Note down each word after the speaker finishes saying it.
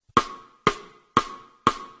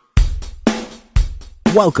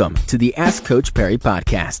Welcome to the Ask Coach Perry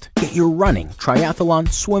podcast. Get your running,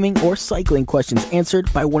 triathlon, swimming, or cycling questions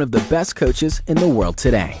answered by one of the best coaches in the world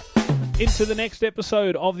today. Into the next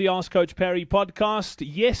episode of the Ask Coach Perry podcast.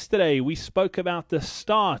 Yesterday, we spoke about the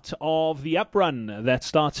start of the Uprun that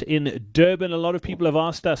starts in Durban. A lot of people have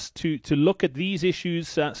asked us to look at these issues,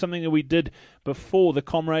 something that we did before the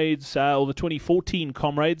Comrades, or the 2014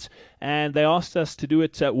 Comrades, and they asked us to do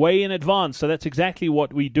it way in advance, so that's exactly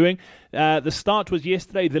what we're doing. The start was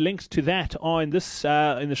yesterday. The links to that are in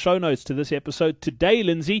the show notes to this episode. Today,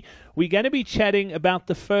 Lindsay, we're going to be chatting about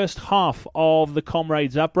the first half of the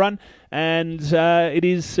Comrades Uprun, and it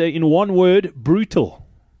is, in one word, brutal.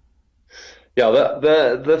 Yeah,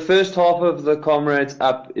 the first half of the Comrades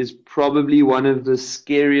Up is probably one of the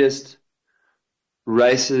scariest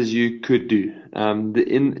races you could do.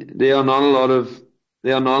 There are not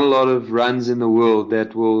a lot of runs in the world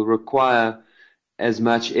that will require as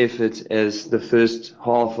much effort as the first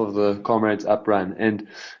half of the Comrades Up run. And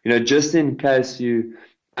just in case you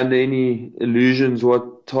under any illusions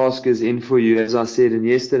what task is in for you, as I said in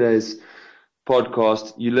yesterday's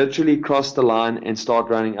podcast, you literally cross the line and start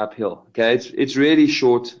running uphill. Okay, it's really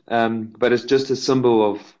short, but it's just a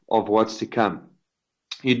symbol of what's to come.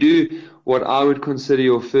 You do what I would consider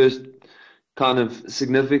your first kind of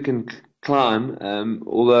significant climb,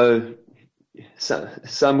 although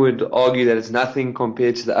some would argue that it's nothing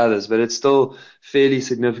compared to the others, but it's still fairly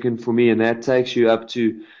significant for me, and that takes you up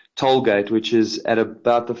to Tollgate, which is at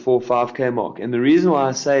about the 4-5K mark. And the reason why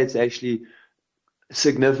I say it's actually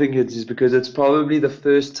significant is because it's probably the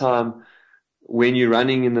first time when you're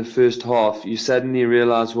running in the first half, you suddenly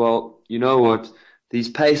realize, well, you know what? These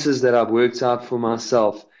paces that I've worked out for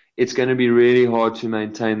myself, it's going to be really hard to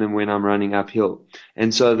maintain them when I'm running uphill.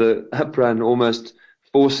 And so the up run almost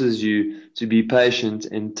forces you to be patient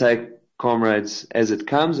and take Comrades as it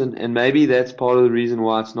comes. And maybe that's part of the reason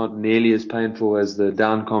why it's not nearly as painful as the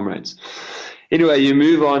down Comrades. Anyway, you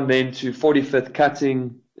move on then to 45th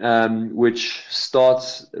Cutting, which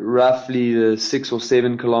starts roughly the 6 or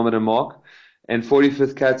 7 kilometer mark. And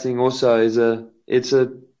 45th Cutting also it's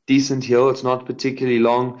a decent hill. It's not particularly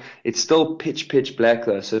long. It's still pitch black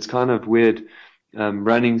though, so it's kind of weird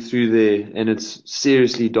running through there, and it's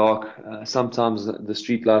seriously dark. Sometimes the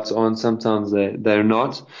street lights are on, sometimes they're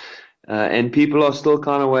not, and people are still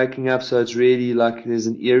kind of waking up. So it's really like there's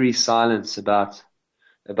an eerie silence about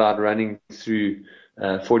running through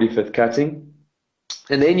 45th Cutting,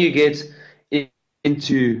 and then you get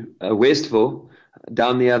into Westville,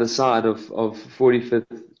 down the other side of 45th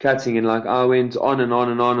Cutting, and like I went on and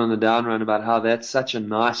on the down run about how that's such a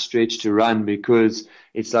nice stretch to run because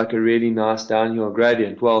it's like a really nice downhill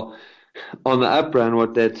gradient. Well, on the up run,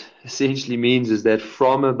 what that essentially means is that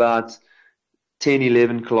from about 10,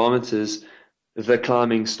 11 kilometers, the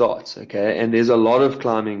climbing starts, okay? And there's a lot of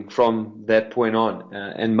climbing from that point on,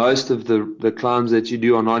 and most of the climbs that you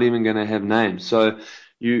do are not even going to have names. So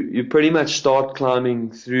you pretty much start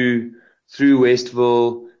climbing through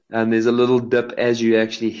Westville, and there's a little dip as you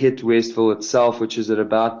actually hit Westville itself, which is at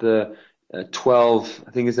about the 12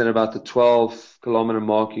 kilometer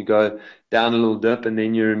mark. You go down a little dip, and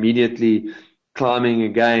then you're immediately climbing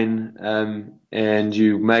again, and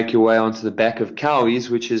you make your way onto the back of Cowies,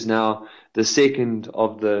 which is now the second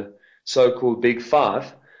of the so-called Big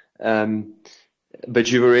Five.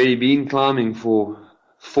 But you've already been climbing for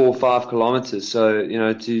 4 or 5 kilometers. So,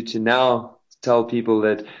 to now tell people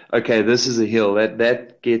that, okay, this is a hill,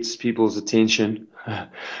 that gets people's attention.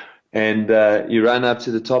 And you run up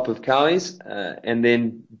to the top of Cowies, and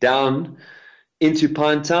then down into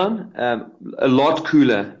Pinetown. A lot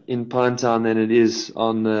cooler in Pinetown than it is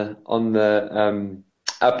on the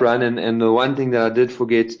up run. And the one thing that I did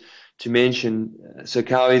forget to mention, so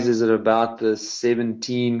Cowies is at about the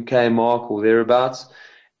 17K mark or thereabouts,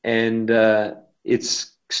 and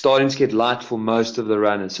it's starting to get light for most of the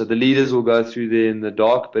runners. So the leaders will go through there in the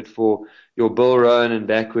dark, but for your Bill Rowan and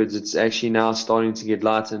backwards, it's actually now starting to get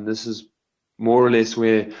light, and this is more or less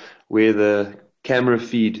where the camera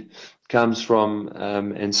feed comes from,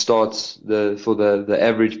 and starts for the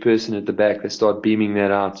average person at the back. They start beaming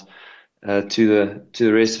that out to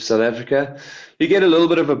the rest of South Africa. You get a little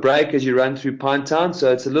bit of a break as you run through Pinetown,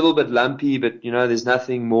 so it's a little bit lumpy, but there's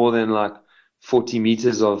nothing more than like 40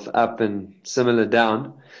 meters of up and similar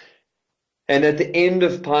down. And at the end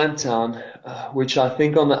of Pinetown, which I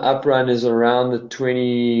think on the up run is around the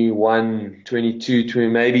 21, 22,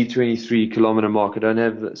 maybe 23 kilometer mark. I don't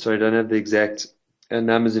have the exact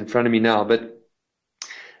numbers in front of me now, but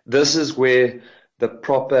this is where the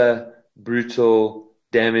proper brutal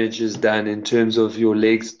damage is done in terms of your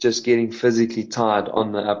legs just getting physically tired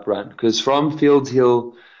on the up run. Because from Fields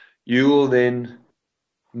Hill, you will then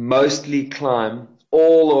mostly climb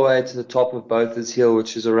all the way to the top of Botha's Hill,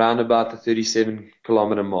 which is around about the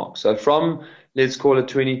 37-kilometer mark. So from, let's call it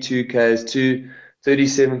 22 k's to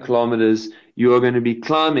 37 kilometers, you are going to be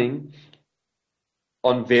climbing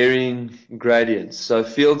on varying gradients. So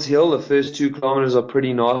Fields Hill, the first 2 kilometers are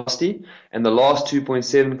pretty nasty, and the last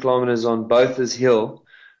 2.7 kilometers on Botha's Hill.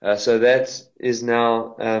 So that is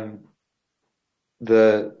now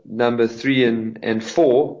the number 3 and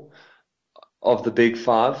 4 of the big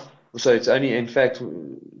 5. So it's only, in fact,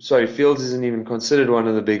 Fields isn't even considered one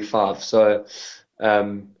of the big 5. So,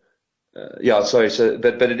 but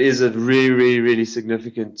it is a really, really, really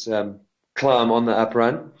significant climb on the up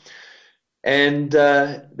run. And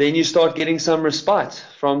then you start getting some respite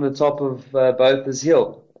from the top of Botha's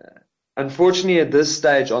Hill. Unfortunately, at this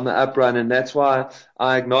stage on the up run, and that's why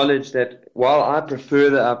I acknowledge that while I prefer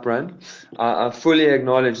the up run, I fully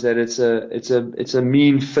acknowledge that it's a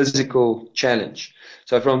mean physical challenge.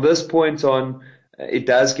 So from this point on, it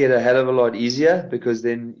does get a hell of a lot easier, because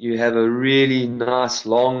then you have a really nice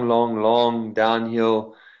long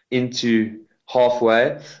downhill into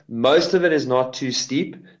halfway. Most of it is not too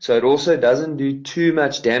steep, so it also doesn't do too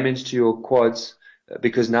much damage to your quads,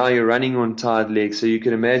 because now you're running on tired legs. So you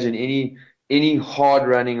can imagine any hard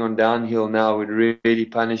running on downhill now would really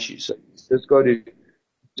punish you. So you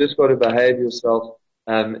just got to behave yourself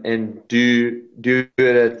and do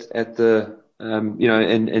it at the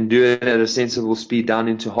and do it at a sensible speed down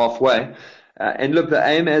into halfway. And look, the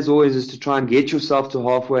aim, as always, is to try and get yourself to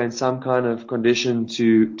halfway in some kind of condition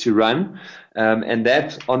to run. And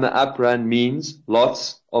that on the up run means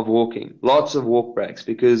lots of walking, lots of walk breaks,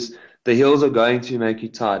 because the hills are going to make you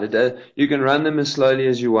tired. You can run them as slowly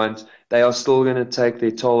as you want. They are still going to take their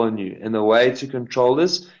toll on you. And the way to control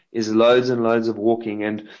this is loads and loads of walking.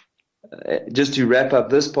 And just to wrap up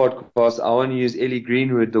this podcast, I want to use Ellie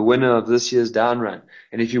Greenwood, the winner of this year's down run.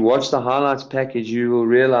 And if you watch the highlights package, you will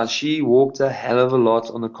realize she walked a hell of a lot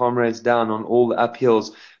on the Comrades Down on all the uphills,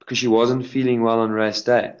 because she wasn't feeling well on race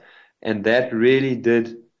day. And that really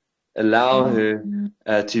did allow her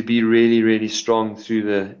to be really, really strong through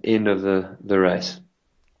the end of the race.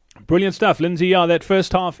 Brilliant stuff, Lindsay. Yeah, that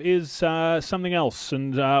first half is something else,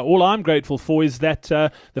 and all I'm grateful for is that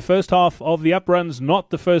the first half of the up run's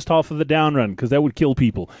not the first half of the down run, because that would kill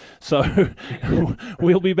people. So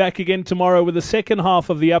we'll be back again tomorrow with the second half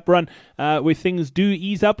of the up run, where things do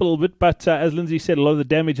ease up a little bit, but as Lindsay said, a lot of the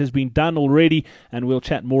damage has been done already, and we'll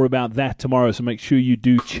chat more about that tomorrow, so make sure you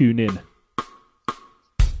do tune in.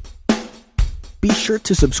 Be sure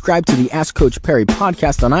to subscribe to the Ask Coach Perry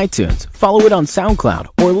podcast on iTunes, follow it on SoundCloud,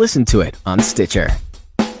 or listen to it on Stitcher.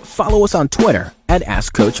 Follow us on Twitter at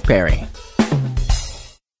Ask Coach Perry.